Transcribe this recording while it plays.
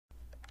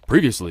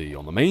Previously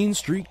on the Main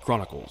Street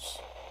Chronicles,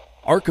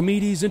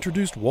 Archimedes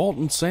introduced Walt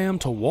and Sam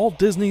to Walt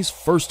Disney's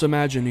first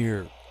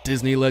Imagineer,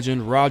 Disney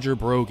legend Roger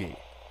Broggie.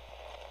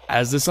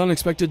 As this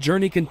unexpected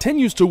journey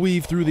continues to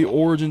weave through the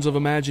origins of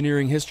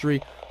Imagineering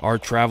history, our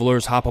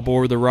travelers hop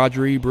aboard the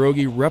Roger E.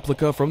 Broggie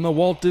replica from the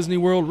Walt Disney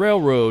World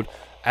Railroad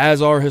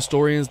as our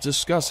historians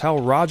discuss how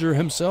Roger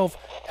himself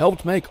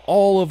helped make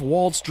all of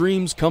Walt's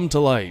dreams come to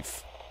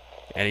life.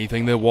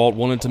 Anything that Walt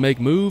wanted to make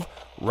move,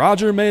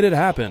 Roger made it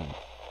happen.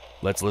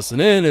 Let's listen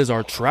in as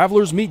our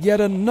travelers meet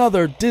yet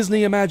another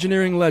Disney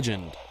Imagineering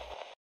legend.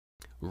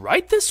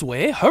 Right this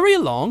way, hurry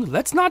along,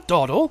 let's not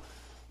dawdle.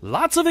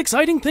 Lots of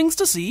exciting things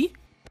to see.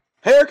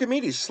 Hey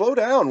Archimedes, slow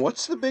down,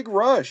 what's the big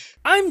rush?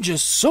 I'm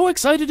just so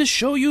excited to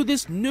show you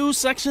this new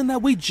section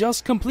that we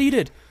just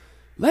completed.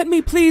 Let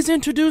me please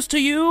introduce to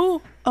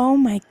you... Oh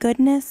my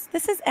goodness,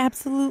 this is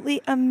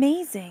absolutely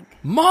amazing.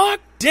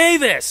 Marc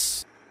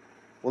Davis!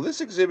 Well,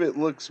 this exhibit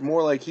looks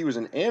more like he was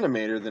an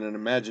animator than an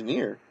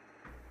Imagineer.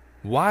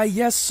 Why,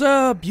 yes,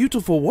 sir.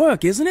 Beautiful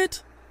work, isn't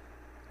it?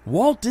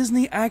 Walt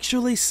Disney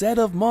actually said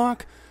of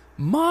Marc,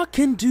 Marc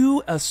can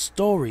do a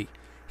story.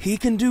 He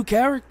can do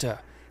character.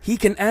 He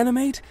can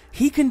animate.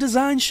 He can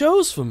design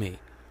shows for me.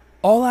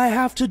 All I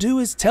have to do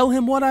is tell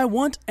him what I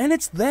want, and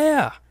it's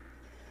there.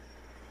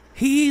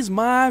 He's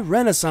my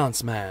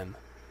Renaissance man.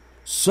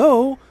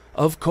 So,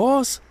 of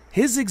course,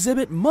 his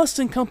exhibit must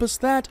encompass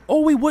that,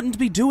 or we wouldn't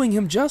be doing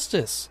him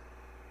justice.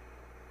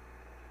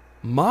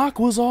 Marc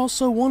was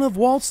also one of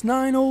Walt's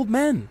 9 old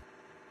men.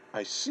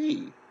 I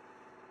see.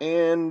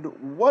 And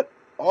what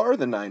are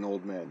the 9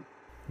 old men?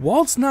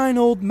 Walt's 9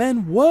 old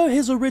men were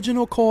his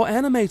original core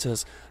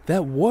animators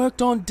that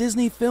worked on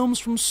Disney films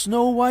from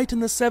Snow White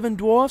and the 7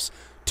 Dwarfs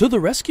to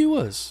The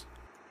Rescuers.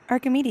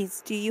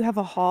 Archimedes, do you have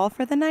a hall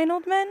for the 9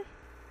 old men?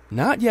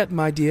 Not yet,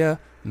 my dear.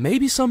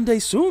 Maybe someday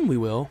soon we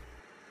will.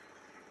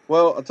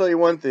 Well, I'll tell you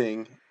one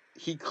thing.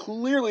 He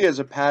clearly has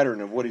a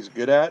pattern of what he's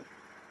good at,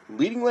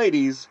 leading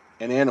ladies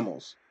and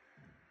animals.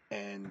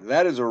 And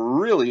that is a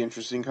really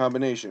interesting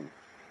combination.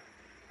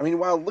 I mean,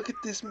 wow, look at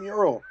this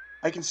mural.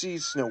 I can see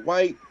Snow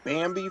White,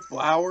 Bambi,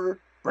 Flower,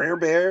 Brer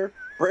Bear,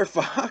 Brer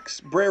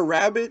Fox, Brer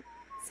Rabbit,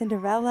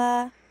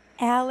 Cinderella,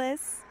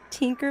 Alice,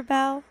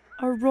 Tinkerbell,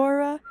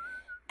 Aurora,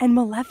 and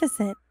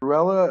Maleficent.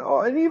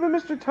 Cruella, and even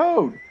Mr.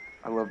 Toad.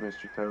 I love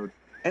Mr. Toad.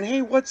 And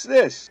hey, what's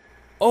this?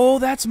 Oh,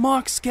 that's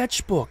Marc's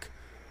sketchbook.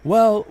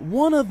 Well,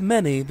 one of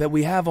many that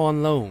we have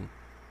on loan.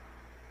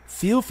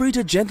 Feel free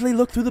to gently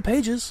look through the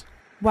pages.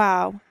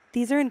 Wow,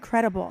 these are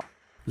incredible.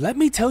 Let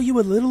me tell you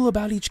a little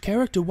about each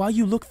character while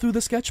you look through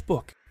the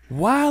sketchbook.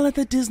 While at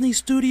the Disney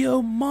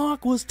studio,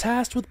 Marc was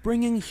tasked with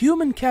bringing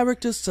human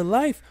characters to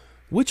life,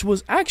 which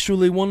was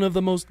actually one of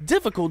the most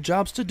difficult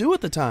jobs to do at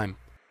the time.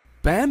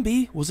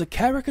 Bambi was a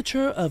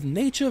caricature of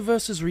nature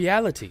versus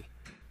reality.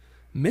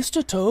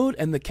 Mr. Toad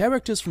and the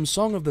characters from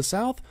Song of the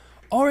South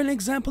are an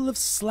example of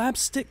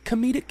slapstick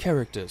comedic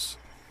characters.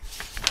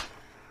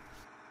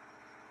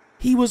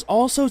 He was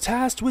also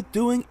tasked with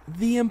doing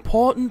the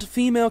important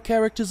female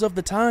characters of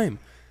the time.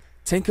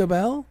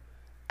 Tinkerbell,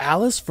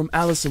 Alice from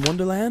Alice in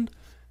Wonderland,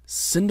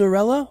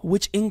 Cinderella,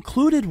 which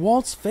included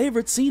Walt's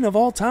favorite scene of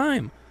all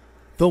time,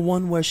 the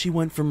one where she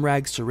went from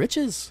rags to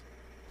riches.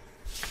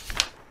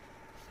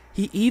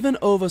 He even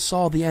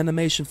oversaw the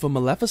animation for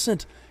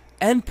Maleficent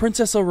and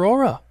Princess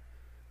Aurora.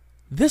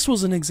 This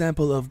was an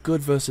example of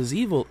good versus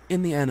evil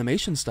in the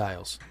animation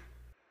styles.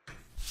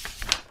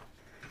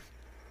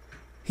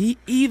 He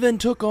even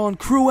took on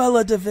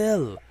Cruella de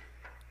Vil,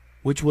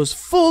 which was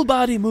full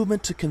body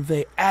movement to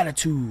convey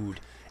attitude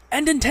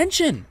and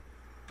intention,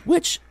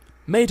 which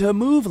made her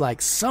move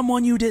like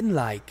someone you didn't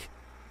like.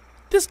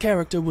 This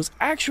character was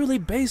actually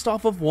based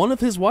off of one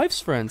of his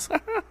wife's friends.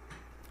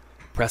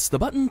 Press the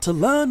button to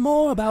learn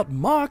more about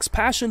Marc's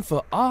passion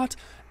for art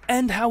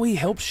and how he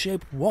helped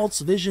shape Walt's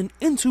vision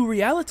into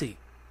reality.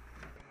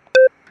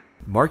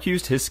 Marc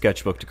used his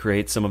sketchbook to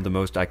create some of the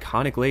most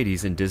iconic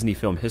ladies in Disney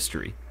film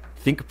history.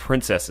 Think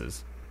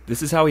princesses.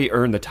 This is how he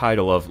earned the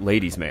title of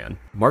Ladies' Man.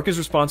 Marc is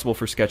responsible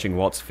for sketching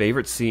Walt's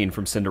favorite scene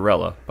from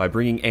Cinderella by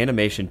bringing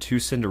animation to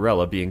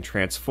Cinderella being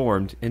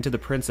transformed into the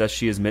princess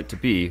she is meant to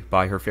be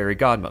by her fairy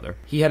godmother.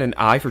 He had an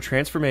eye for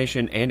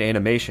transformation and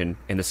animation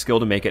and the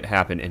skill to make it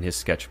happen in his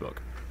sketchbook.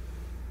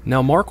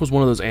 Now, Marc was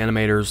one of those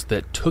animators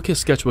that took his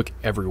sketchbook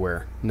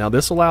everywhere. Now,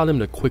 this allowed him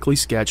to quickly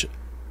sketch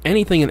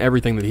anything and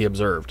everything that he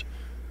observed.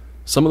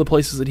 Some of the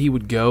places that he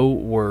would go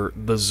were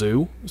the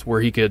zoo, where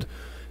he could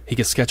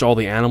sketch all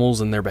the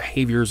animals and their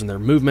behaviors and their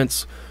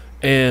movements,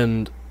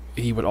 and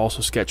he would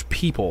also sketch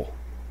people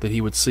that he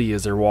would see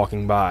as they're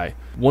walking by.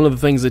 One of the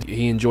things that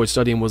he enjoyed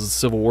studying was the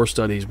Civil War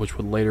studies, which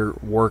would later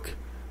work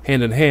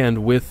hand in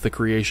hand with the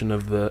creation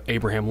of the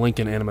Abraham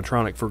Lincoln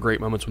animatronic for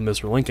Great Moments with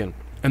Mr. Lincoln.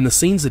 And the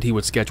scenes that he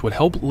would sketch would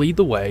help lead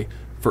the way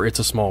for It's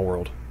a Small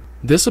World.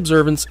 This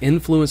observance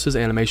influenced his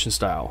animation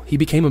style. He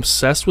became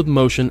obsessed with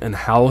motion and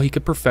how he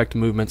could perfect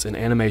movements in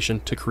animation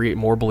to create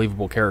more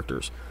believable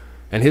characters.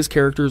 And his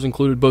characters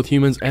included both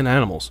humans and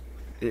animals.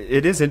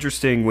 It is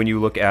interesting when you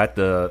look at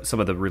some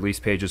of the release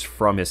pages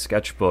from his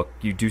sketchbook.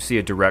 You do see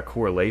a direct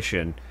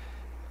correlation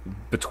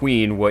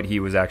between what he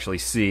was actually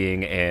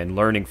seeing and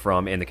learning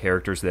from and the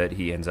characters that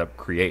he ends up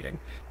creating.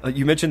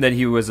 You mentioned that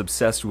he was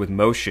obsessed with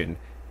motion,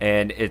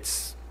 and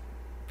it's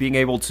being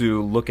able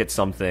to look at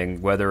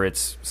something, whether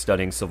it's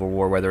studying Civil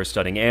War, whether it's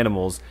studying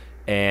animals,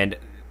 and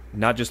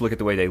not just look at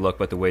the way they look,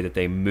 but the way that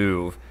they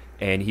move.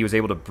 And he was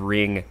able to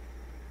bring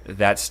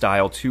that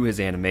style to his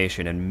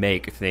animation and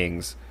make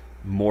things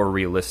more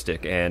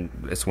realistic, and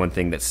it's one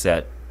thing that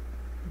set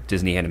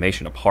Disney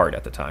animation apart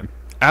at the time.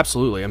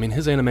 Absolutely. I mean,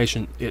 his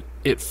animation,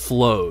 it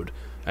flowed,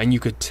 and you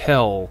could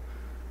tell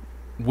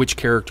which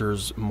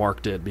characters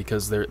Marc did,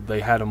 because they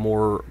had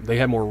more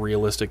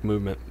realistic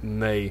movement,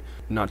 and they,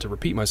 not to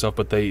repeat myself,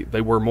 but they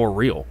were more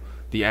real.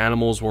 The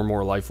animals were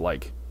more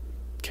lifelike.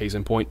 Case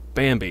in point,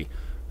 Bambi.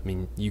 I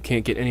mean, you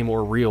can't get any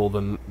more real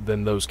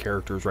than those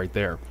characters right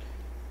there.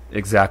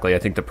 Exactly. I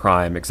think the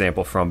prime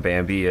example from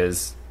Bambi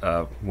is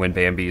when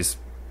Bambi's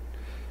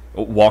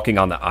walking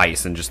on the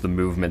ice, and just the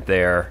movement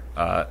there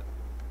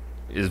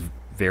is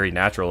very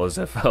natural, as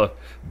if a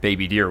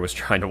baby deer was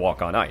trying to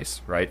walk on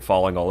ice, right?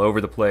 Falling all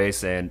over the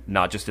place, and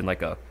not just in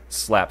like a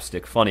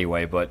slapstick funny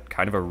way, but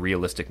kind of a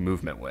realistic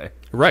movement way.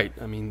 Right.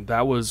 I mean,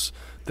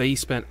 they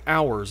spent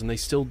hours, and they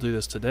still do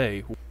this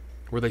today,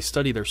 where they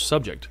study their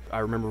subject. I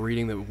remember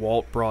reading that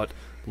Walt brought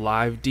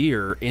live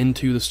deer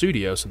into the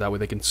studio so that way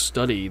they can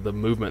study the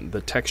movement,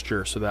 the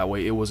texture, so that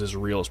way it was as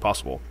real as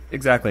possible.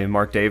 Exactly, and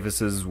Marc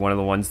Davis is one of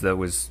the ones that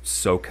was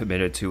so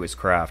committed to his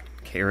craft,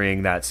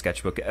 carrying that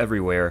sketchbook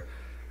everywhere.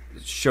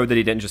 Showed that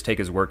he didn't just take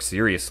his work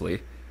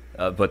seriously,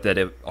 but that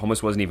it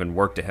almost wasn't even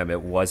work to him.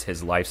 It was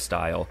his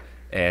lifestyle,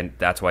 and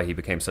that's why he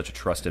became such a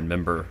trusted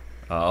member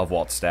of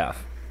Walt's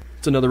staff.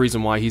 It's another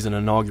reason why he's an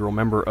inaugural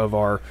member of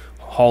our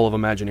Hall of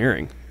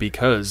Imagineering,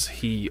 because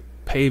he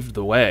paved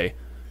the way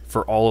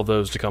for all of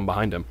those to come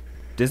behind him.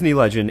 Disney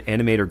legend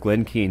animator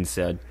Glenn Keane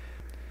said,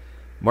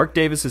 "Marc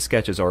Davis's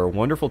sketches are a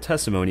wonderful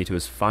testimony to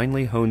his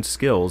finely honed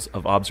skills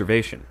of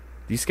observation.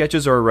 These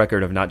sketches are a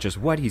record of not just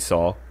what he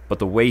saw, but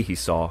the way he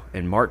saw,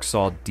 and Marc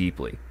saw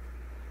deeply.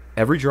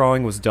 Every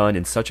drawing was done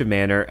in such a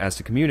manner as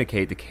to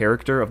communicate the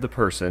character of the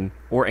person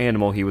or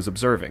animal he was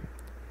observing.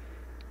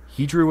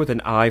 He drew with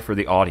an eye for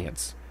the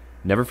audience,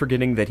 never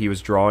forgetting that he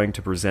was drawing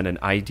to present an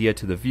idea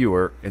to the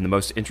viewer in the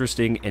most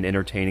interesting and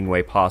entertaining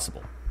way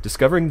possible.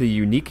 Discovering the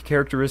unique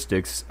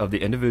characteristics of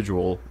the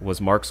individual was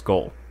Marc's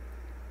goal.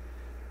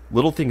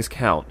 Little things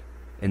count,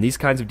 and these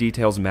kinds of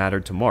details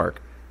mattered to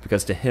Marc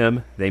because to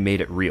him they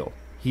made it real.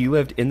 He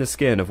lived in the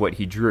skin of what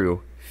he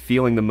drew,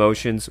 feeling the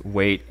motions,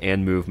 weight,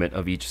 and movement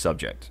of each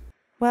subject."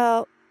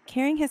 Well,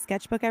 carrying his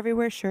sketchbook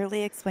everywhere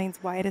surely explains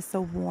why it is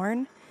so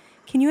worn.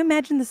 Can you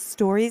imagine the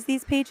stories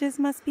these pages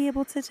must be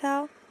able to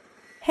tell?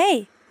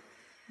 Hey,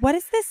 what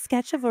is this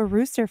sketch of a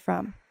rooster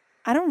from?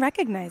 I don't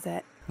recognize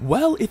it.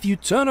 Well, if you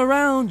turn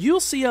around, you'll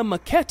see a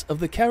maquette of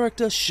the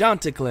character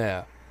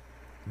Chanticleer.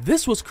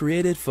 This was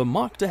created for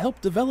Marc to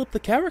help develop the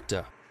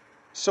character.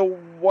 So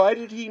why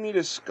did he need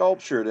a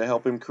sculpture to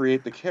help him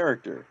create the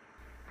character?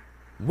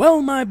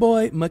 Well, my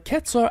boy,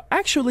 maquettes are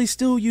actually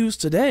still used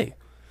today.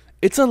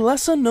 It's a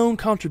lesser-known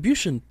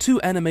contribution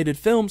to animated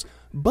films,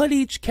 but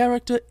each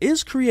character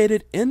is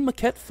created in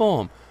maquette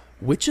form,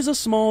 which is a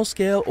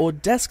small-scale or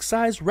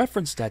desk-sized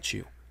reference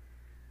statue.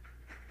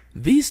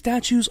 These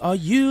statues are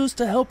used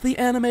to help the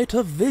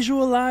animator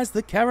visualize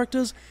the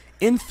characters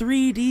in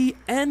 3D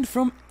and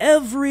from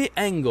every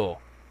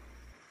angle.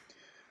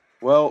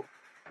 Well,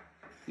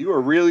 you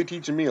are really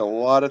teaching me a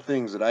lot of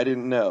things that I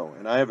didn't know,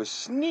 and I have a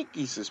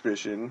sneaky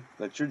suspicion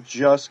that you're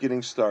just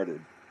getting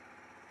started.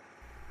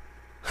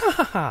 Ha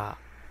ha ha!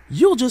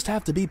 You'll just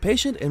have to be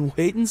patient and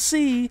wait and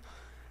see.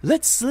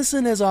 Let's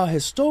listen as our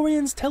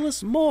historians tell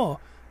us more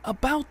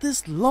about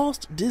this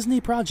lost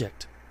Disney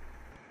project.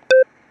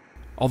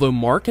 Although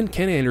Marc and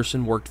Ken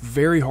Anderson worked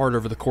very hard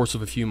over the course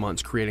of a few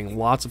months creating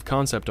lots of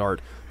concept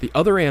art, the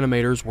other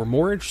animators were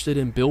more interested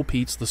in Bill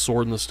Pete's The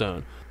Sword and the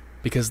Stone,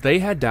 because they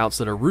had doubts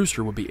that a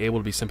rooster would be able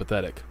to be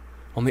sympathetic.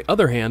 On the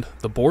other hand,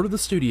 the board of the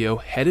studio,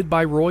 headed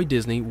by Roy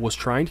Disney, was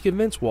trying to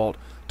convince Walt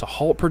to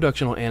halt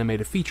production on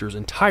animated features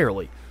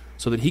entirely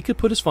so that he could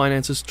put his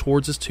finances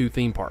towards his 2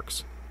 theme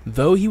parks.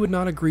 Though he would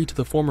not agree to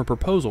the former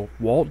proposal,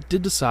 Walt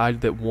did decide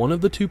that one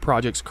of the 2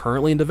 projects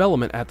currently in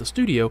development at the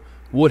studio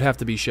would have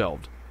to be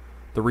shelved.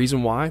 The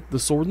reason why? The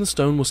Sword and the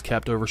Stone was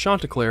kept over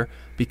Chanticleer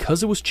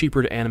because it was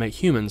cheaper to animate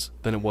humans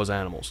than it was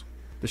animals.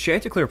 The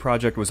Chanticleer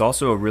project was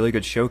also a really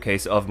good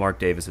showcase of Marc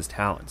Davis's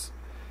talents.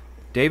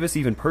 Davis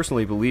even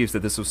personally believes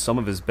that this was some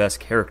of his best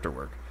character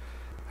work.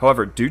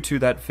 However, due to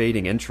that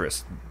fading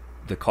interest,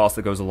 the cost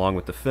that goes along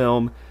with the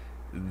film,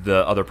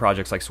 the other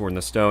projects like Sword and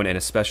the Stone, and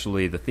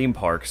especially the theme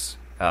parks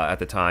at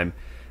the time,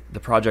 the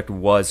project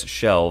was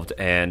shelved,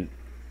 and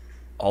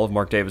all of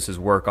Marc Davis's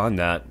work on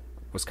that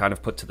was kind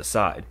of put to the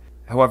side.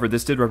 However,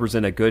 this did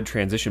represent a good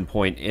transition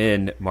point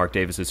in Marc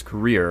Davis's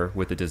career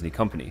with the Disney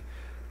company.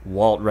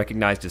 Walt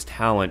recognized his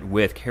talent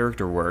with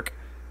character work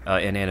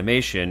and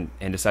animation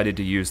and decided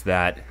to use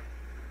that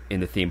in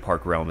the theme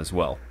park realm as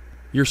well.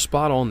 You're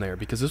spot on there,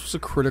 because this was a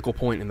critical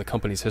point in the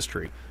company's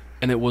history,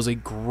 and it was a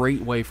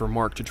great way for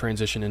Marc to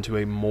transition into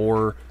a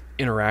more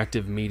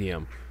interactive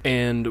medium.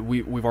 And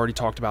we've already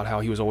talked about how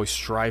he was always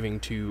striving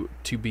to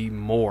be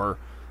more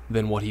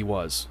than what he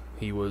was.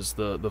 He was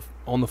the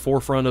on the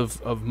forefront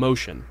of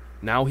motion.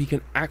 Now he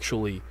can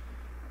actually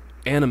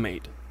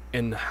animate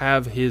and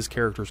have his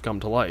characters come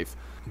to life.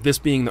 This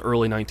being the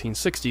early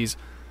 1960s,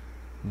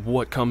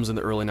 what comes in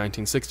the early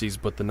 1960s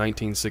but the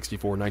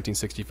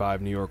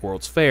 1964-1965 New York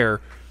World's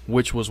Fair,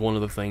 which was one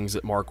of the things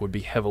that Marc would be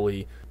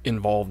heavily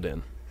involved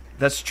in.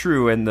 That's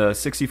true, and the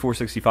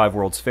 64-65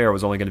 World's Fair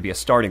was only going to be a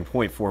starting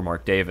point for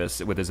Marc Davis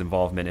with his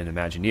involvement in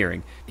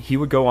Imagineering. He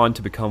would go on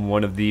to become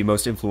one of the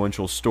most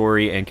influential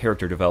story and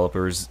character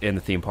developers in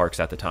the theme parks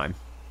at the time.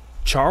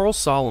 Charles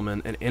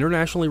Solomon, an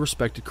internationally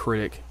respected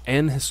critic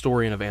and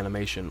historian of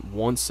animation,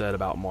 once said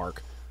about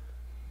Marc,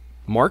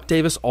 "Marc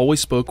Davis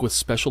always spoke with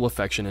special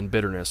affection and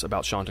bitterness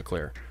about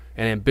Chanticleer,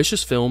 an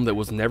ambitious film that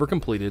was never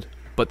completed,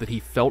 but that he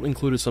felt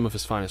included some of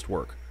his finest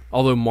work.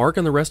 Although Marc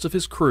and the rest of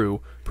his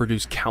crew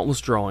produced countless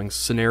drawings,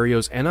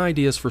 scenarios, and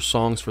ideas for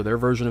songs for their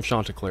version of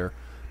Chanticleer,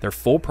 their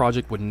full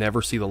project would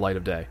never see the light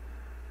of day.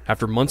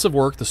 After months of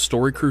work, the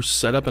story crew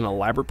set up an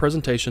elaborate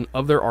presentation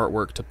of their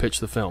artwork to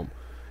pitch the film.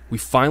 We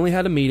finally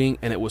had a meeting,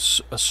 and it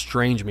was a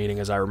strange meeting,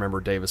 as I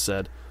remember Davis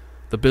said.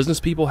 The business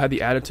people had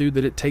the attitude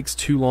that it takes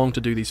too long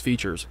to do these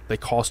features, they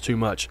cost too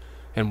much,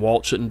 and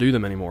Walt shouldn't do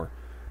them anymore.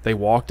 They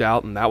walked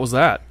out, and that was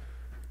that.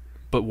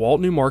 But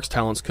Walt knew Marc's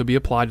talents could be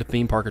applied to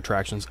theme park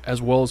attractions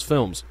as well as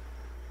films.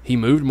 He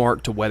moved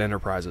Marc to Wet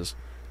Enterprises.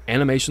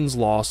 Animation's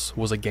loss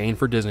was a gain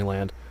for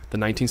Disneyland, the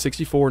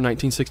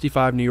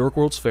 1964-1965 New York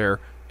World's Fair,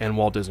 and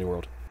Walt Disney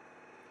World.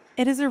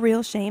 It is a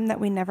real shame that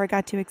we never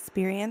got to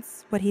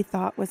experience what he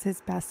thought was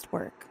his best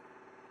work.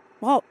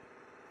 Walt,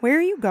 where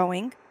are you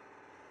going?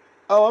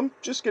 Oh, I'm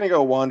just going to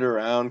go wander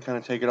around, kind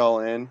of take it all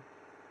in.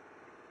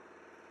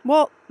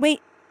 Walt,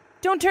 wait.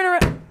 Don't turn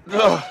around.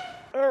 Ugh.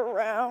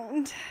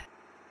 Around.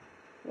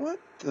 What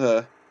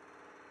the?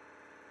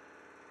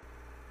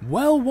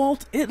 Well,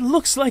 Walt, it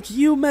looks like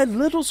you met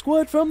Little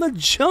Squirt from the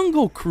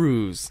Jungle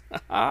Cruise.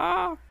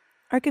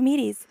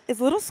 Archimedes, is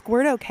Little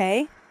Squirt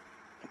okay?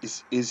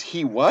 Is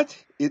he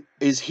what?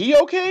 Is he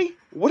okay?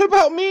 What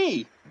about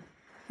me?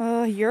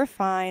 Oh, you're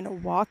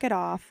fine. Walk it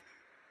off.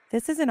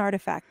 This is an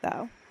artifact,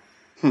 though.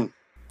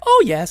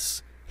 Oh,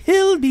 yes.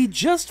 He'll be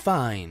just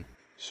fine.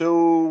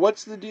 So,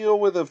 what's the deal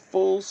with a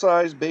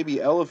full-size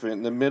baby elephant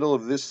in the middle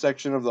of this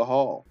section of the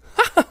hall?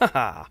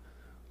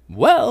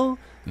 Well,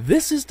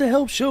 this is to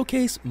help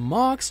showcase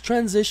Marc's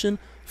transition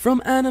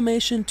from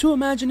animation to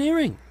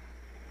Imagineering.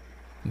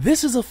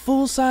 This is a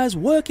full-size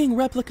working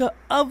replica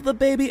of the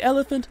baby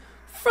elephant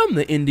from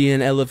the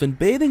Indian elephant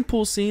bathing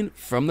pool scene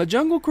from the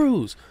Jungle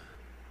Cruise,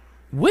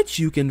 which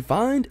you can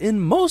find in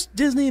most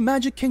Disney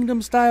Magic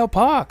Kingdom style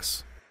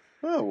parks.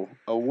 Oh,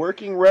 a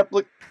working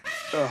replica.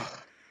 Ugh.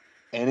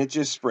 And it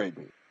just sprayed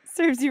me.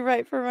 Serves you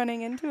right for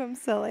running into him,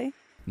 silly.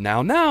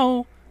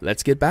 Now,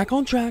 let's get back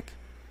on track.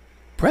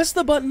 Press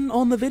the button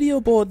on the video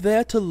board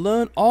there to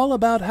learn all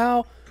about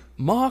how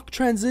Marc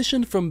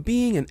transitioned from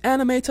being an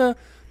animator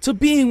to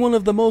being one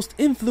of the most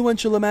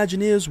influential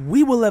Imagineers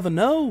we will ever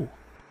know.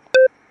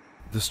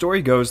 The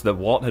story goes that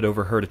Walt had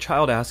overheard a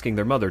child asking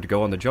their mother to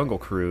go on the Jungle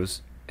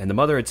Cruise, and the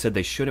mother had said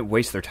they shouldn't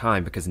waste their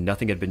time because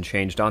nothing had been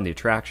changed on the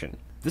attraction.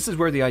 This is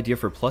where the idea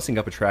for plussing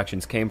up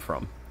attractions came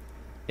from.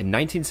 In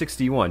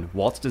 1961,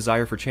 Walt's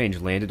desire for change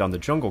landed on the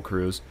Jungle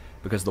Cruise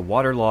because the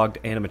waterlogged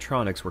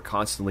animatronics were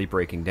constantly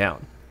breaking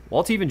down.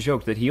 Walt even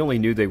joked that he only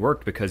knew they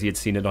worked because he had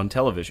seen it on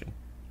television.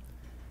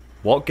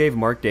 Walt gave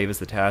Marc Davis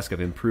the task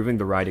of improving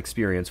the ride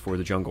experience for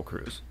the Jungle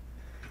Cruise.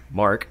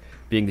 Marc,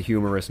 being the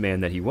humorous man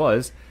that he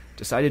was,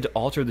 decided to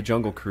alter the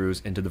Jungle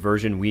Cruise into the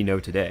version we know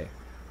today,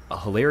 a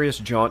hilarious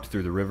jaunt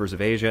through the rivers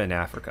of Asia and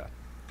Africa.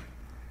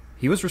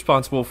 He was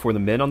responsible for the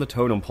men on the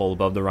totem pole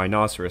above the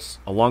rhinoceros,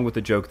 along with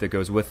the joke that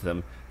goes with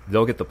them,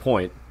 "They'll get the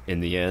point, in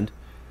the end,"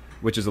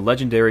 which is a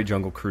legendary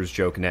Jungle Cruise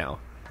joke now.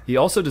 He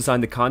also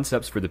designed the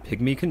concepts for the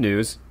pygmy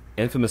canoes,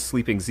 infamous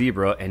sleeping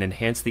zebra, and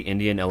enhanced the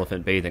Indian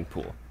elephant bathing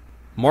pool.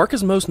 Marc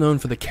is most known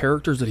for the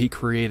characters that he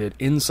created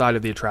inside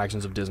of the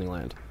attractions of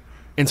Disneyland.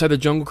 Inside the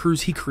Jungle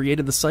Cruise, he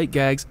created the sight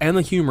gags and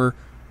the humor,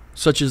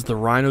 such as the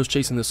rhinos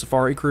chasing the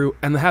safari crew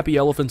and the happy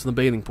elephants in the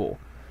bathing pool.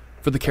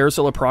 For the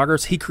Carousel of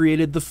Progress, he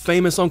created the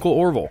famous Uncle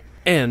Orville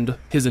and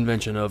his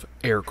invention of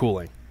air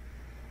cooling.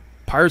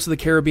 Pirates of the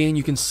Caribbean,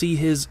 you can see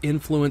his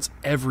influence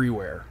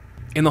everywhere.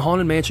 In the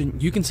Haunted Mansion,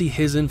 you can see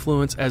his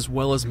influence as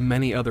well as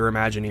many other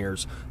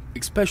Imagineers,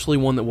 especially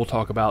one that we'll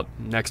talk about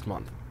next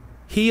month.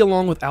 He,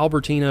 along with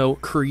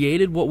Albertino,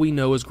 created what we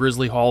know as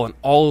Grizzly Hall and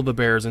all of the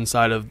bears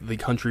inside of the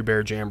Country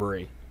Bear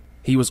Jamboree.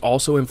 He was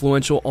also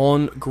influential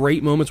on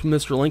Great Moments with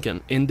Mr.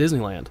 Lincoln in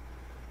Disneyland.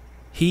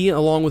 He,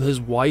 along with his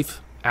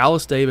wife,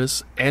 Alice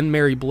Davis, and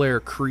Mary Blair,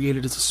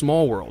 created It's a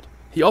Small World.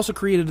 He also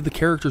created the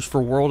characters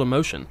for World of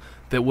Motion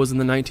that was in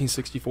the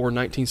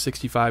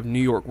 1964-1965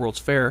 New York World's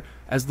Fair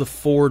as the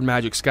Ford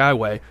Magic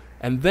Skyway,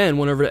 and then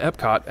went over to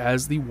Epcot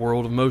as the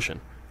World of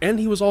Motion. And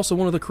he was also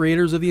one of the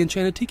creators of the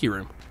Enchanted Tiki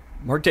Room.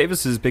 Marc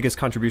Davis's biggest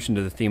contribution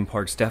to the theme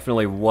parks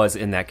definitely was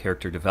in that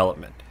character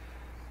development.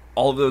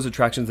 All of those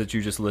attractions that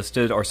you just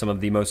listed are some of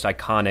the most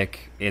iconic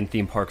in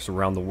theme parks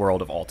around the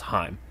world of all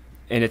time.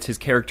 And it's his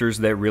characters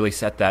that really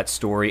set that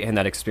story and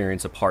that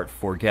experience apart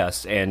for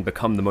guests and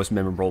become the most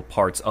memorable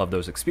parts of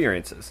those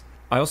experiences.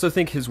 I also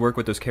think his work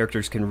with those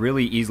characters can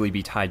really easily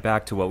be tied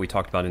back to what we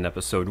talked about in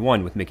episode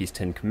 1 with Mickey's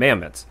 10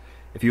 Commandments.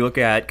 If you look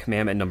at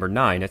commandment number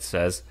 9, it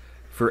says,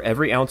 "For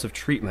every ounce of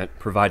treatment,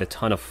 provide a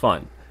ton of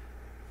fun."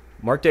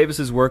 Marc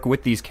Davis's work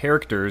with these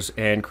characters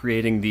and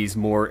creating these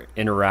more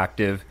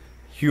interactive,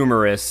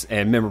 humorous,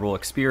 and memorable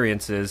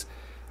experiences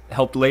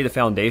helped lay the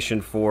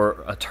foundation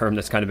for a term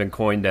that's kind of been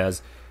coined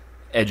as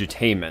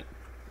edutainment.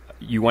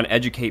 You want to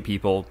educate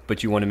people,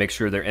 but you want to make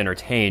sure they're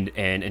entertained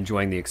and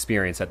enjoying the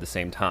experience at the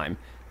same time.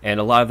 And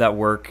a lot of that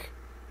work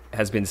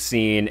has been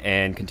seen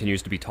and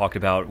continues to be talked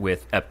about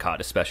with Epcot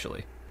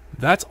especially.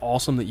 That's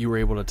awesome that you were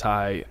able to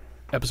tie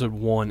episode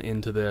 1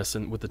 into this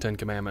and with the 10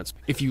 Commandments.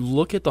 If you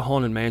look at the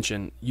Haunted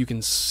Mansion, you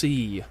can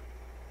see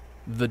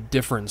the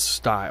different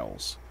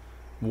styles.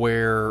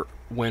 Where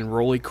when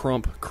Rolly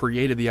Crump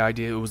created the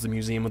idea, it was the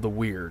Museum of the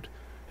Weird.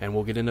 And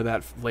we'll get into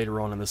that later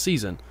on in the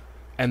season.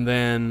 And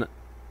then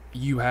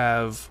you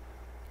have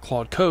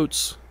Claude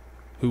Coates,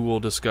 who we'll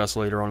discuss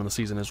later on in the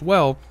season as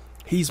well.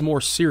 He's more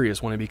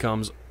serious when it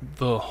becomes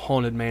the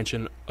Haunted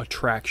Mansion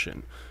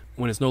attraction,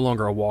 when it's no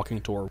longer a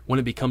walking tour, when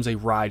it becomes a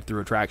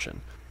ride-through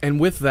attraction. And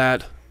with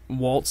that,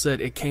 Walt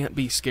said it can't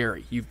be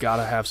scary. You've got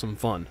to have some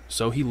fun.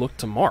 So he looked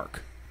to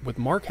Marc. With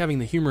Marc having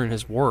the humor in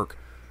his work,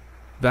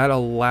 that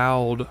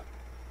allowed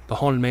the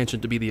Haunted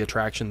Mansion to be the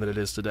attraction that it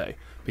is today.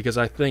 Because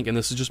I think, and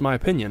this is just my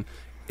opinion,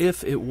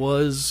 if it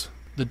was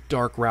the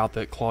dark route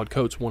that Claude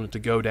Coates wanted to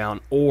go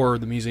down, or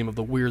the Museum of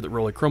the Weird that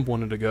Rolly Crump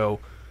wanted to go,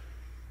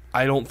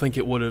 I don't think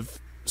it would have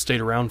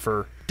stayed around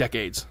for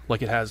decades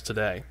like it has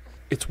today.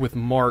 It's with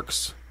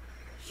Marc's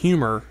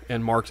humor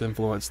and Marc's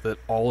influence that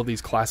all of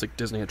these classic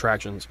Disney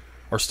attractions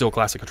are still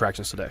classic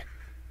attractions today.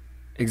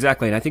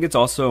 Exactly, and I think it's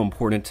also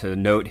important to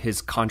note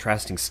his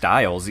contrasting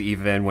styles,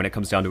 even when it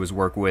comes down to his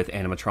work with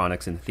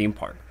animatronics in the theme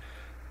park.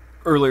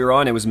 Earlier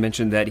on, it was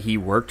mentioned that he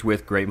worked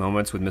with Great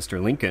Moments with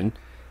Mr. Lincoln,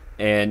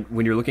 and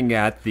when you're looking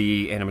at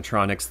the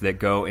animatronics that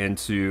go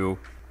into,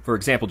 for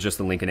example, just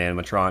the Lincoln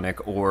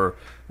animatronic, or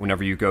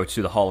whenever you go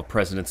to the Hall of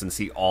Presidents and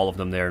see all of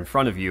them there in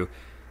front of you,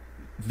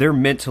 they're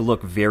meant to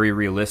look very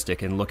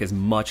realistic and look as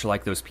much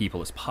like those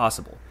people as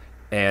possible.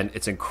 And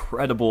it's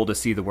incredible to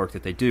see the work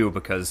that they do,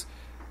 because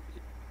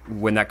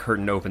when that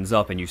curtain opens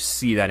up and you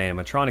see that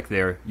animatronic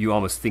there, you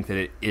almost think that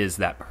it is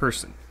that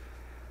person.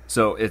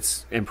 So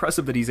it's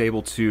impressive that he's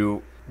able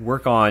to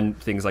work on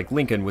things like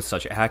Lincoln with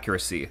such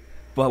accuracy.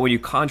 But when you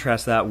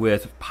contrast that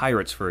with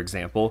Pirates, for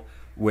example,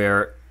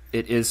 where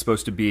it is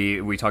supposed to be,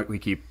 we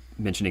keep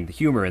mentioning the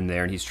humor in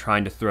there, and he's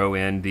trying to throw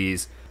in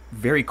these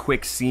very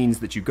quick scenes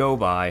that you go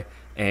by,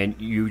 and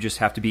you just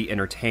have to be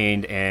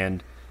entertained,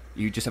 and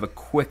you just have a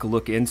quick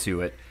look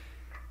into it.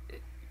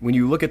 When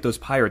you look at those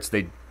pirates,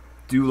 they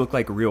do look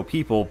like real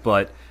people,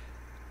 but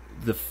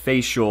the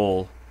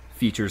facial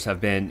features have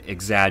been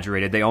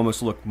exaggerated. They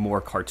almost look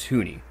more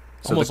cartoony.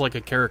 So almost like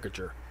a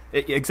caricature.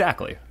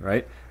 Exactly,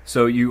 right?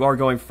 So you are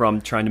going from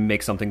trying to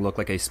make something look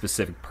like a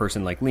specific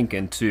person like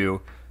Lincoln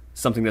to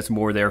something that's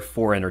more there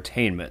for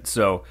entertainment.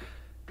 So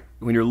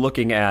when you're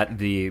looking at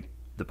the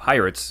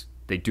pirates,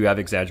 they do have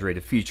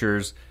exaggerated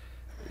features.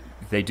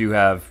 They do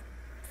have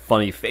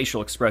funny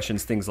facial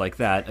expressions, things like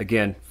that,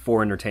 again,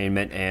 for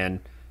entertainment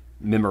and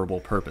memorable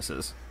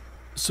purposes.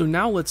 So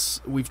now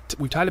we've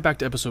tied it back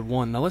to episode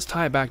 1. Now let's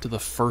tie it back to the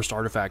first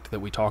artifact that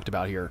we talked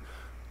about here,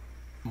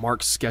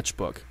 Marc's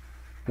sketchbook,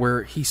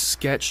 where he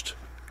sketched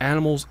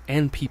animals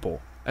and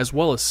people, as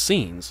well as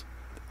scenes.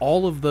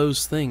 All of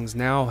those things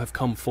now have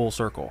come full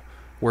circle,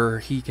 where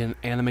he can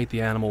animate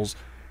the animals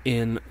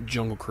in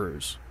Jungle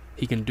Cruise.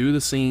 He can do the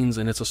scenes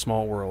in It's a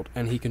Small World,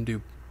 and he can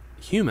do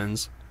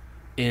humans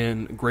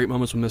in Great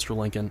Moments with Mr.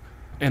 Lincoln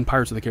and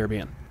Pirates of the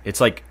Caribbean.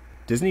 It's like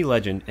Disney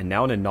legend and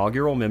now an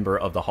inaugural member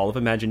of the Hall of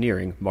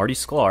Imagineering, Marty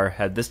Sklar,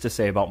 had this to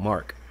say about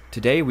Marc.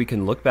 Today we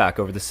can look back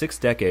over the 6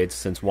 decades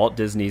since Walt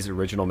Disney's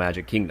original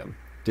Magic Kingdom.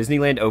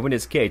 Disneyland opened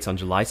its gates on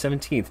July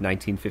 17,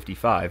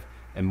 1955,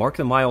 and marked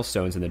the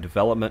milestones in the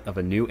development of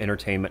a new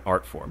entertainment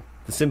art form.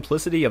 The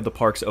simplicity of the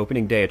park's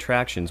opening day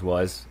attractions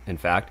was, in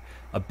fact,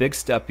 a big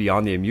step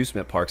beyond the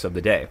amusement parks of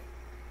the day.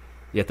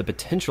 Yet the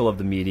potential of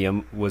the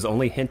medium was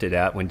only hinted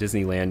at when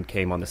Disneyland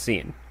came on the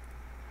scene.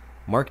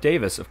 Marc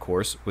Davis, of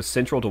course, was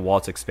central to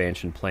Walt's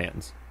expansion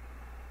plans.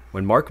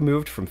 When Marc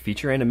moved from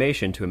feature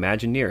animation to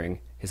Imagineering,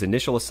 his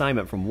initial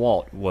assignment from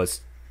Walt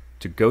was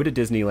to go to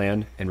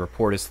Disneyland and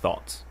report his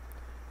thoughts.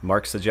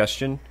 Marc's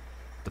suggestion?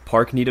 The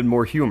park needed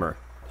more humor.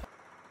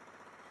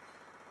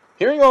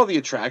 Hearing all the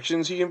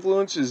attractions he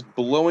influenced is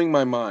blowing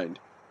my mind.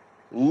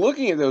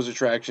 Looking at those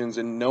attractions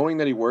and knowing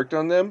that he worked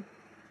on them,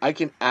 I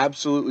can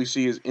absolutely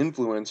see his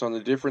influence on the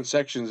different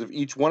sections of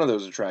each one of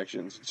those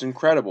attractions. It's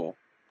incredible.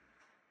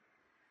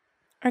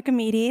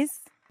 Archimedes,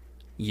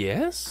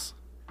 Yes?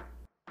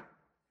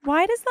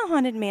 why does the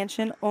Haunted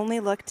Mansion only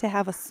look to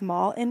have a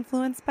small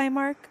influence by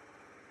Marc?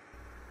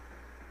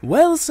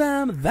 Well,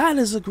 Sam, that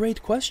is a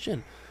great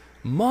question.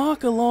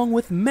 Marc, along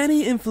with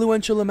many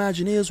influential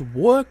Imagineers,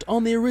 worked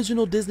on the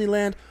original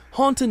Disneyland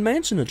Haunted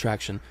Mansion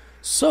attraction,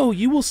 so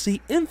you will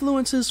see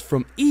influences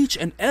from each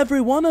and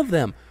every one of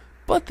them.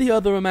 But the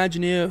other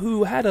Imagineer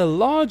who had a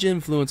large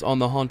influence on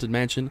the Haunted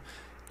Mansion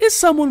is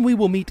someone we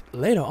will meet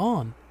later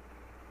on.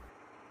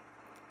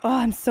 Oh,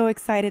 I'm so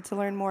excited to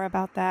learn more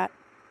about that.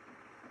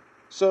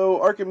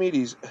 So,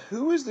 Archimedes,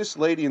 who is this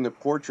lady in the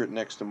portrait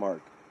next to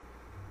Marc?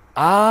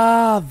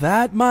 Ah,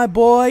 that, my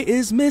boy,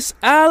 is Miss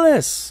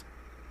Alice.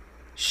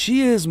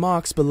 She is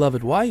Marc's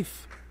beloved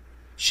wife.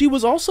 She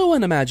was also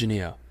an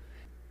Imagineer.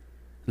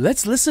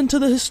 Let's listen to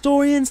the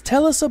historians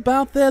tell us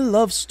about their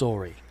love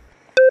story.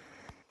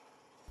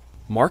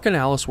 Marc and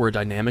Alice were a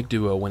dynamic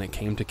duo when it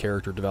came to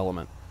character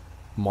development.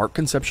 Marc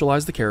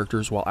conceptualized the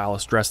characters while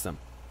Alice dressed them.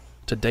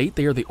 To date,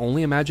 they are the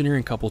only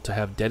Imagineering couple to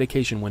have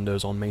dedication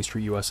windows on Main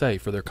Street USA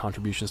for their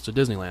contributions to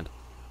Disneyland.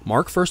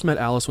 Marc first met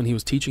Alice when he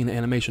was teaching the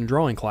animation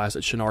drawing class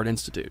at Chouinard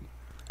Institute.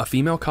 A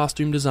female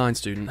costume design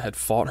student had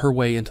fought her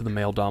way into the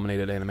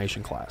male-dominated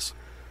animation class.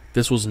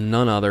 This was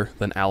none other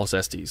than Alice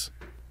Estes.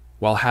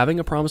 While having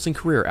a promising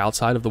career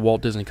outside of the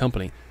Walt Disney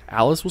Company,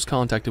 Alice was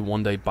contacted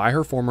one day by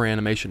her former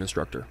animation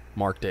instructor,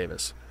 Marc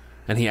Davis,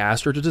 and he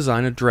asked her to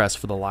design a dress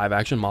for the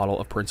live-action model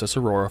of Princess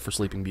Aurora for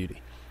Sleeping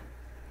Beauty.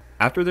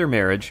 After their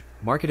marriage,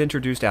 Marc had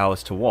introduced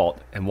Alice to Walt,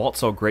 and Walt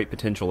saw great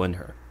potential in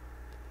her.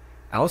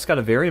 Alice got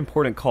a very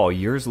important call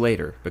years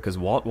later because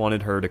Walt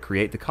wanted her to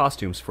create the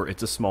costumes for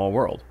It's a Small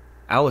World.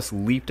 Alice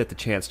leaped at the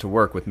chance to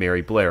work with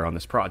Mary Blair on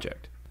this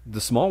project.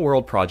 The Small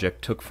World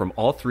project took from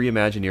all three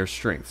Imagineers'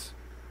 strengths: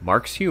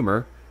 Marc's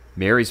humor,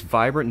 Mary's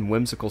vibrant and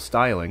whimsical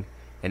styling,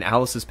 and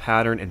Alice's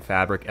pattern and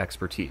fabric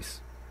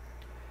expertise.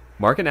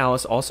 Marc and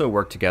Alice also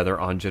worked together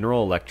on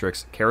General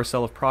Electric's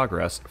Carousel of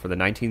Progress for the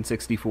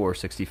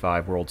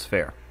 1964-65 World's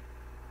Fair.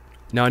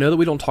 Now, I know that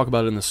we don't talk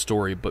about it in the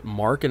story, but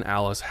Marc and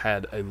Alice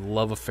had a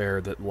love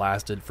affair that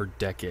lasted for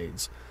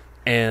decades.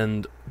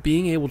 And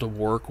being able to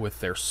work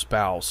with their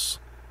spouse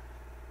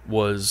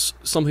was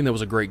something that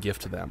was a great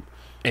gift to them.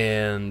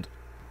 And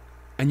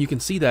you can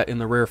see that in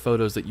the rare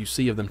photos that you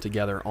see of them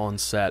together on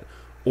set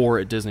or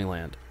at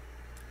Disneyland.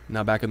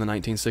 Now, back in the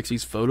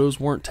 1960s,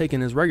 photos weren't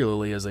taken as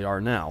regularly as they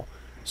are now.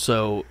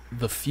 So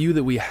the few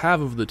that we have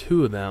of the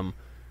two of them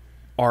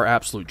are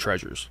absolute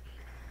treasures.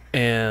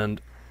 And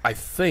I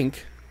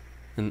think,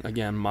 and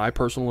again, my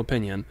personal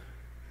opinion,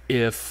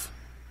 if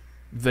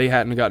they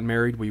hadn't gotten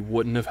married, we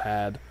wouldn't have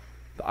had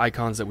the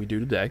icons that we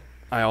do today.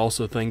 I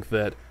also think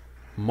that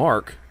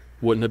Marc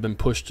wouldn't have been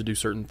pushed to do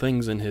certain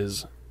things in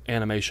his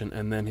animation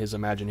and then his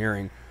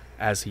Imagineering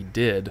as he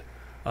did.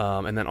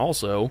 And then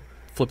also,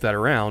 flip that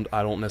around,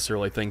 I don't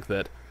necessarily think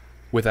that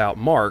without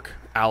Marc,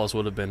 Alice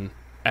would have been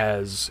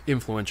as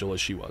influential as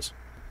she was.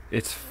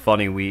 It's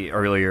funny, we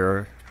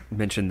earlier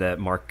mentioned that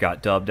Marc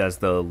got dubbed as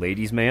the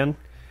ladies' man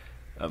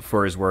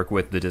for his work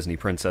with the Disney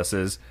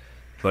princesses,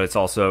 but it's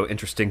also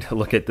interesting to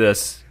look at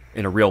this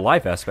in a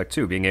real-life aspect,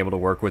 too, being able to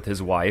work with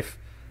his wife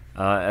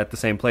at the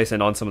same place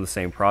and on some of the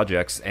same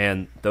projects,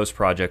 and those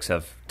projects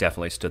have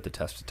definitely stood the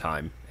test of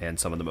time and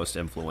some of the most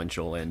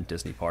influential in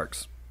Disney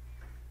parks.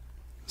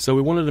 So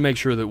we wanted to make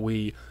sure that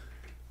we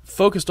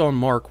focused on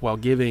Marc while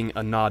giving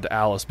a nod to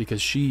Alice,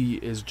 because she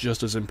is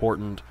just as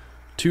important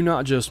to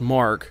not just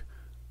Marc,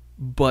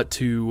 but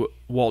to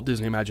Walt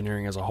Disney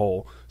Imagineering as a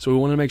whole. So we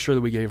wanted to make sure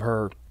that we gave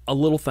her a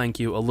little thank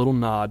you, a little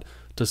nod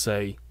to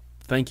say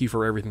thank you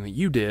for everything that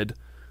you did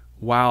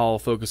while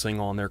focusing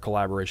on their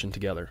collaboration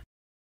together.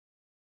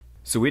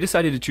 So we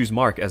decided to choose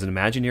Marc as an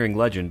Imagineering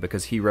legend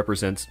because he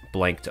represents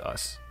blank to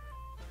us.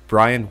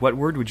 Brian, what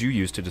word would you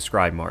use to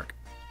describe Marc?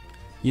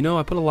 You know,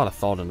 I put a lot of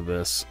thought into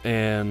this,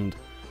 and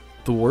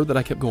the word that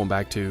I kept going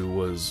back to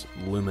was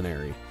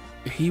luminary.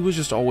 He was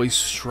just always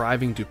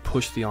striving to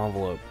push the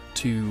envelope,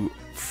 to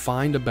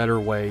find a better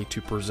way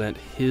to present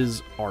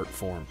his art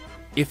form.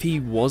 If he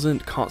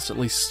wasn't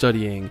constantly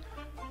studying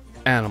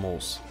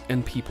animals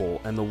and people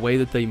and the way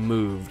that they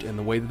moved and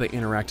the way that they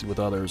interacted with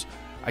others,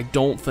 I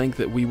don't think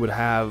that we would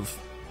have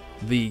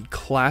the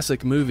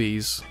classic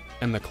movies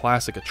and the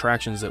classic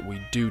attractions that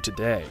we do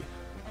today.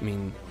 I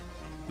mean,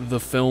 the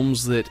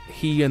films that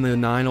he and the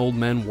 9 old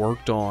men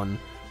worked on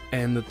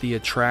and that the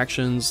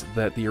attractions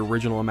that the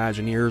original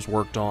Imagineers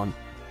worked on,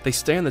 they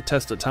stand the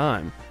test of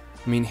time.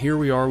 I mean, here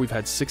we are, we've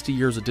had 60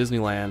 years at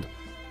Disneyland,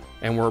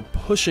 and we're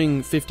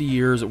pushing 50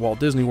 years at Walt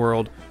Disney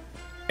World,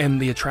 and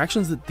the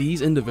attractions that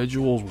these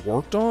individuals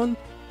worked on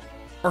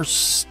are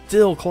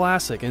still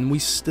classic, and we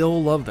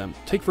still love them.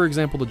 Take, for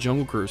example, the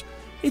Jungle Cruise.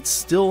 It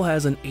still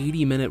has an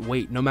 80-minute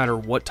wait, no matter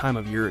what time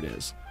of year it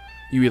is.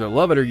 You either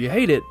love it or you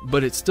hate it,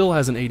 but it still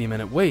has an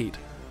 80-minute wait.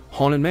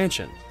 Haunted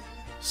Mansion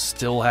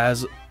still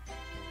has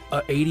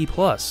a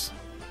 80-plus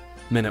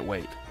minute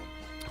wait.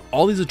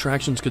 All these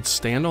attractions could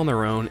stand on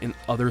their own in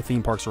other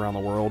theme parks around the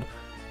world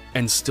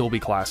and still be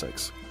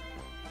classics.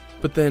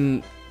 But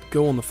then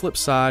go on the flip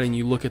side and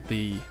you look at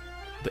the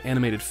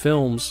animated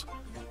films,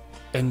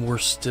 and we're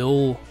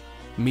still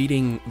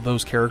meeting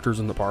those characters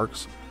in the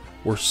parks.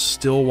 We're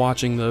still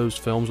watching those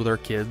films with our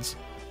kids.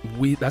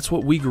 That's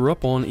what we grew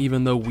up on,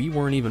 even though we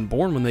weren't even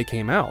born when they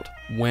came out.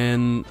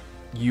 When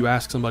you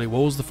ask somebody, what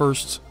was the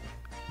first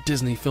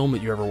Disney film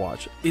that you ever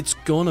watched? It's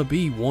gonna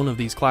be one of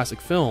these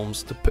classic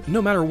films,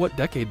 no matter what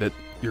decade that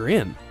you're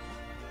in,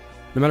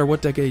 no matter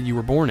what decade you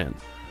were born in.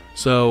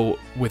 So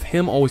with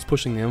him always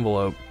pushing the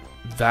envelope,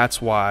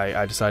 that's why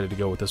I decided to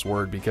go with this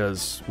word,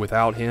 because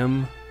without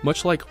him,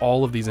 much like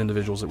all of these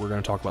individuals that we're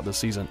going to talk about this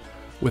season,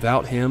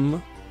 without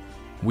him,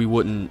 we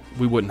wouldn't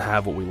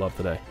have what we love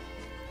today.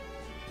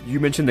 You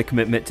mentioned the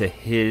commitment to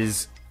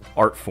his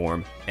art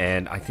form,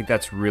 and I think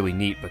that's really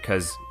neat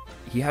because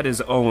he had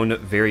his own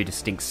very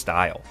distinct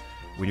style.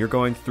 When you're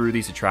going through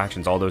these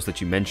attractions, all those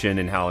that you mentioned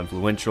and how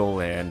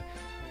influential and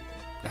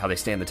how they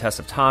stand the test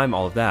of time,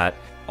 all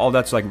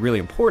that's like really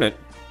important,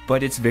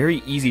 but it's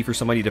very easy for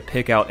somebody to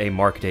pick out a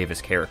Marc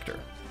Davis character.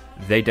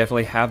 They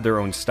definitely have their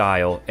own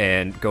style,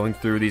 and going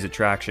through these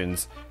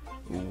attractions,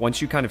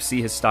 once you kind of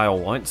see his style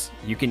once,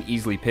 you can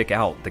easily pick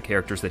out the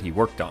characters that he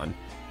worked on,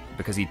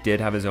 because he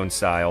did have his own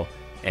style,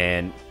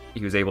 and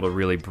he was able to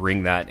really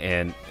bring that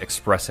and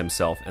express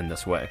himself in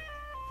this way.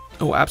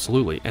 Oh,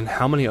 absolutely. And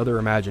how many other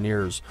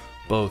Imagineers,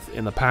 both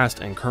in the past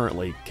and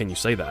currently, can you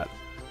say that?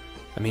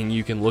 I mean,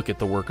 you can look at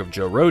the work of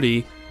Joe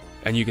Rohde,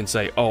 and you can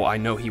say, oh, I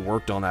know he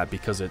worked on that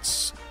because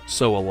it's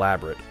so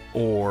elaborate,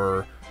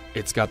 or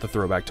it's got the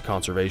throwback to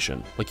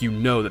conservation. Like, you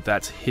know that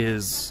that's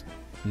his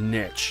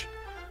niche.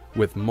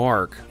 With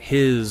Marc,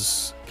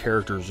 his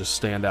characters just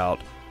stand out,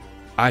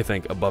 I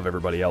think, above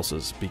everybody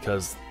else's,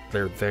 because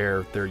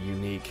they're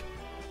unique,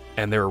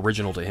 and they're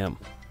original to him.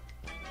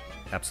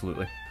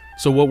 Absolutely.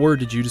 So what word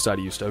did you decide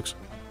to use, Stokes?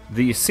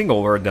 The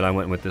single word that I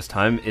went with this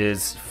time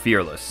is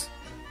fearless.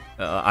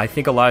 I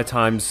think a lot of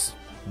times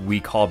we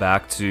call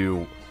back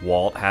to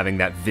Walt having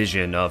that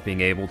vision of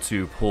being able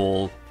to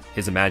pull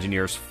his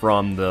Imagineers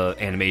from the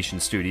animation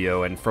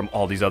studio and from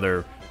all these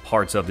other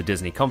parts of the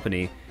Disney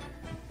company.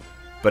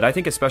 But I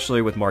think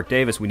especially with Marc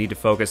Davis, we need to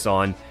focus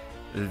on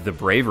the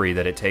bravery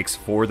that it takes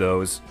for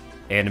those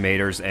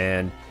animators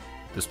and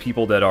those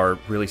people that are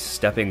really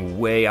stepping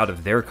way out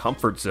of their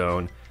comfort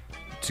zone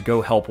to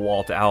go help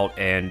Walt out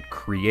and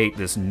create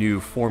this new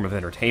form of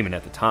entertainment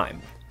at the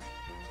time.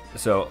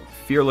 So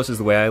fearless is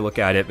the way I look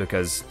at it,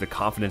 because the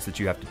confidence that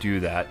you have to do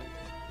that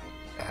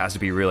has to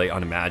be really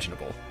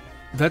unimaginable.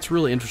 That's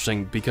really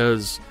interesting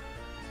because,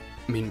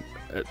 I mean,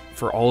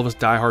 for all of us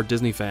diehard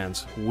Disney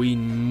fans, we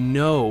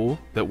know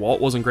that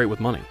Walt wasn't great with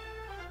money.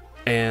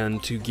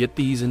 And to get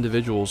these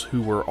individuals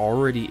who were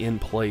already in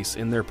place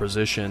in their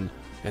position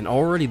and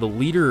already the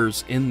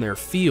leaders in their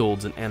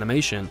fields in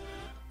animation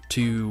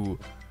to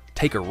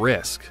take a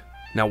risk.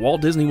 Now,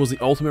 Walt Disney was the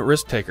ultimate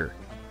risk taker,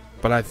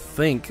 but I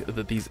think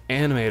that these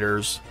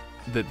animators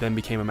that then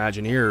became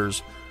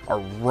Imagineers are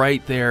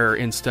right there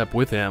in step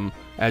with him,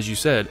 as you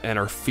said, and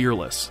are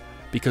fearless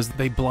because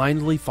they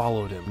blindly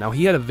followed him. Now,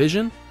 he had a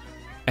vision,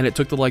 and it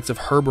took the likes of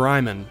Herb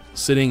Ryman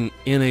sitting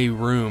in a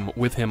room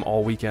with him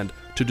all weekend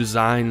to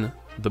design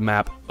the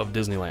map of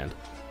Disneyland.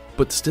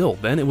 But still,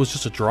 then it was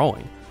just a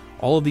drawing.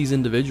 All of these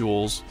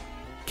individuals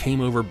came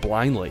over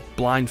blindly,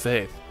 blind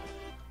faith,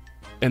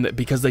 and that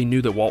because they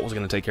knew that Walt was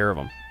going to take care of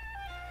them.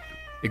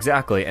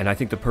 Exactly, and I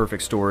think the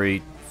perfect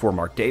story for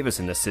Marc Davis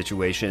in this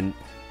situation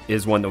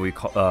is one that we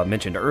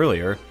mentioned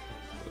earlier,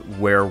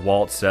 where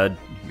Walt said,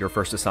 your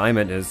first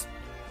assignment is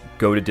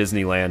go to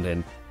Disneyland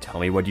and tell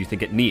me what you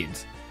think it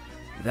needs.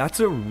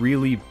 That's a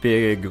really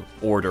big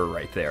order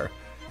right there.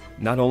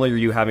 Not only are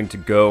you having to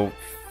go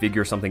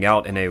figure something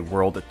out in a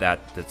world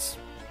that's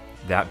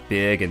that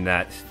big and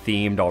that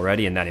themed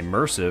already and that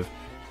immersive,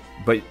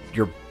 but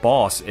your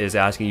boss is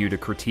asking you to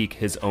critique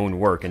his own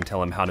work and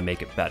tell him how to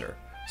make it better.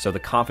 So the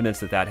confidence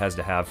that has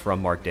to have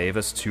from Marc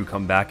Davis to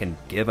come back and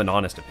give an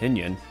honest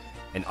opinion,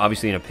 and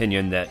obviously an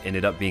opinion that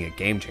ended up being a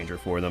game changer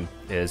for them,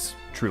 is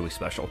truly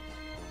special.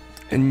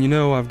 And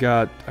I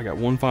got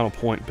one final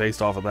point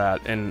based off of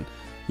that, and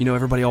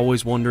everybody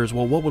always wonders,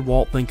 well, what would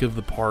Walt think of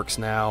the parks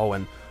now,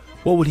 and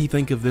what would he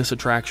think of this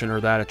attraction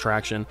or that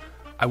attraction?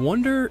 I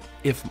wonder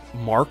if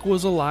Marc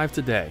was alive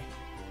today,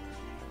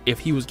 if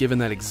he was given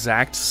that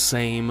exact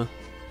same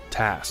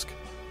task,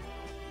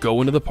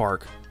 go into the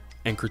park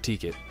and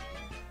critique it.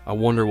 I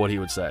wonder what he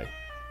would say.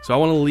 So I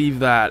want to leave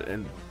that,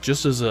 and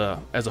just as a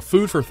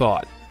food for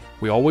thought.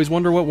 We always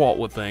wonder what Walt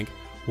would think.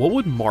 What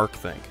would Marc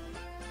think?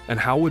 And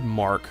how would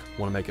Marc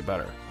want to make it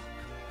better?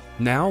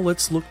 Now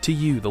let's look to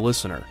you, the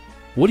listener.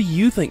 What do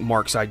you think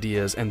Marc's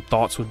ideas and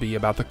thoughts would be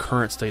about the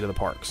current state of the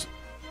parks?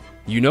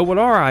 You know what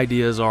our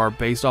ideas are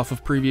based off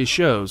of previous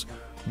shows.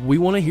 We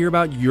want to hear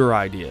about your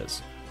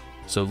ideas.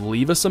 So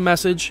leave us a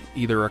message,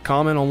 either a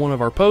comment on one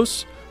of our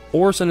posts,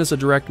 or send us a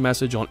direct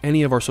message on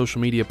any of our social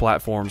media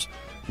platforms.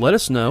 Let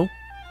us know,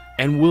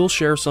 and we'll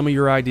share some of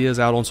your ideas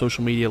out on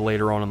social media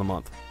later on in the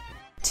month.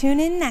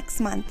 Tune in next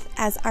month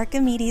as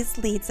Archimedes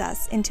leads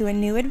us into a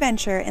new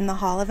adventure in the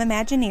Hall of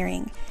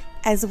Imagineering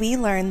as we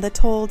learn the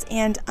told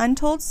and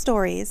untold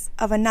stories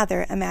of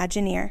another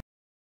Imagineer.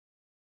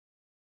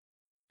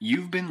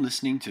 You've been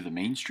listening to the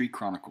Main Street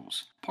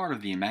Chronicles, part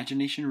of the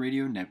Imagination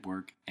Radio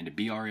Network and a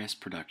BRS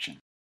production.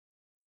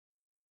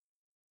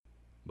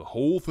 The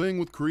whole thing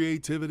with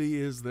creativity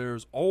is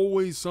there's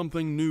always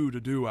something new to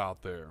do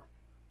out there.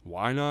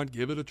 Why not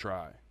give it a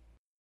try?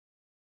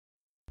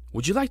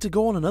 Would you like to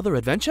go on another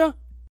adventure?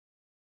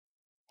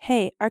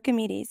 Hey,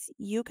 Archimedes,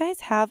 you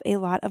guys have a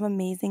lot of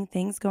amazing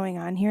things going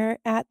on here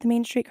at the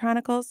Main Street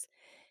Chronicles.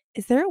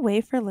 Is there a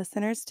way for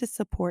listeners to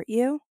support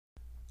you?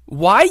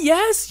 Why,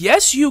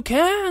 yes, you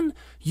can.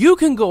 You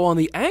can go on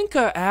the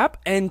Anchor app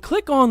and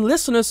click on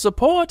Listener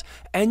Support,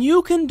 and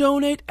you can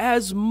donate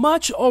as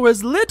much or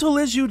as little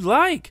as you'd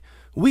like.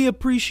 We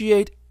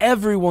appreciate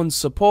everyone's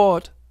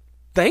support.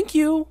 Thank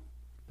you.